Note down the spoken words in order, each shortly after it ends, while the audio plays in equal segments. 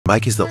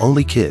Mike is the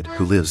only kid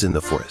who lives in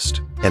the forest.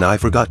 And I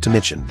forgot to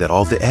mention that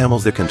all the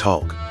animals there can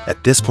talk.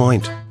 At this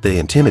point, the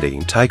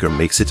intimidating tiger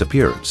makes its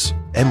appearance.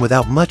 And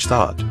without much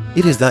thought,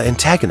 it is the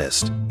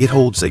antagonist. It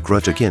holds a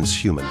grudge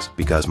against humans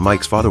because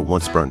Mike's father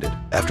once burned it.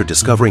 After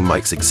discovering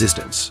Mike's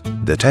existence,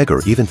 the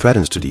tiger even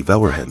threatens to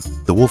devour him.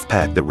 The wolf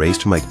pack that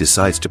raised Mike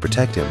decides to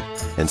protect him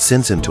and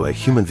sends him to a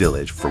human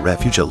village for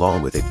refuge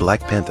along with a black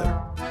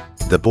panther.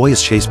 The boy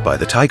is chased by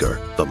the tiger,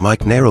 but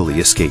Mike narrowly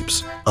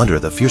escapes under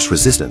the fierce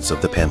resistance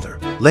of the panther.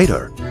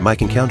 Later,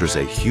 Mike encounters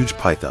a huge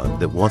python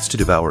that wants to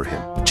devour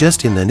him.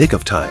 Just in the nick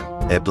of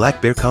time, a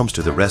black bear comes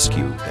to the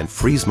rescue and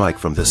frees Mike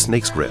from the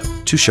snake's grip.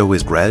 To show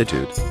his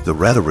gratitude, the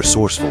rather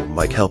resourceful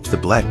Mike helps the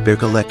black bear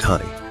collect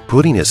honey,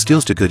 putting his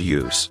skills to good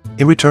use.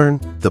 In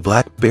return, the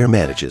black bear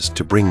manages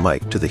to bring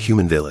Mike to the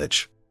human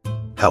village.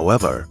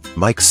 However,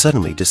 Mike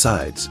suddenly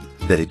decides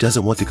that he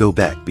doesn't want to go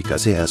back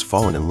because he has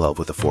fallen in love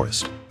with the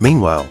forest.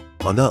 Meanwhile,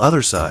 on the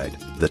other side,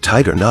 the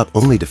tiger not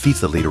only defeats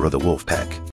the leader of the wolf pack,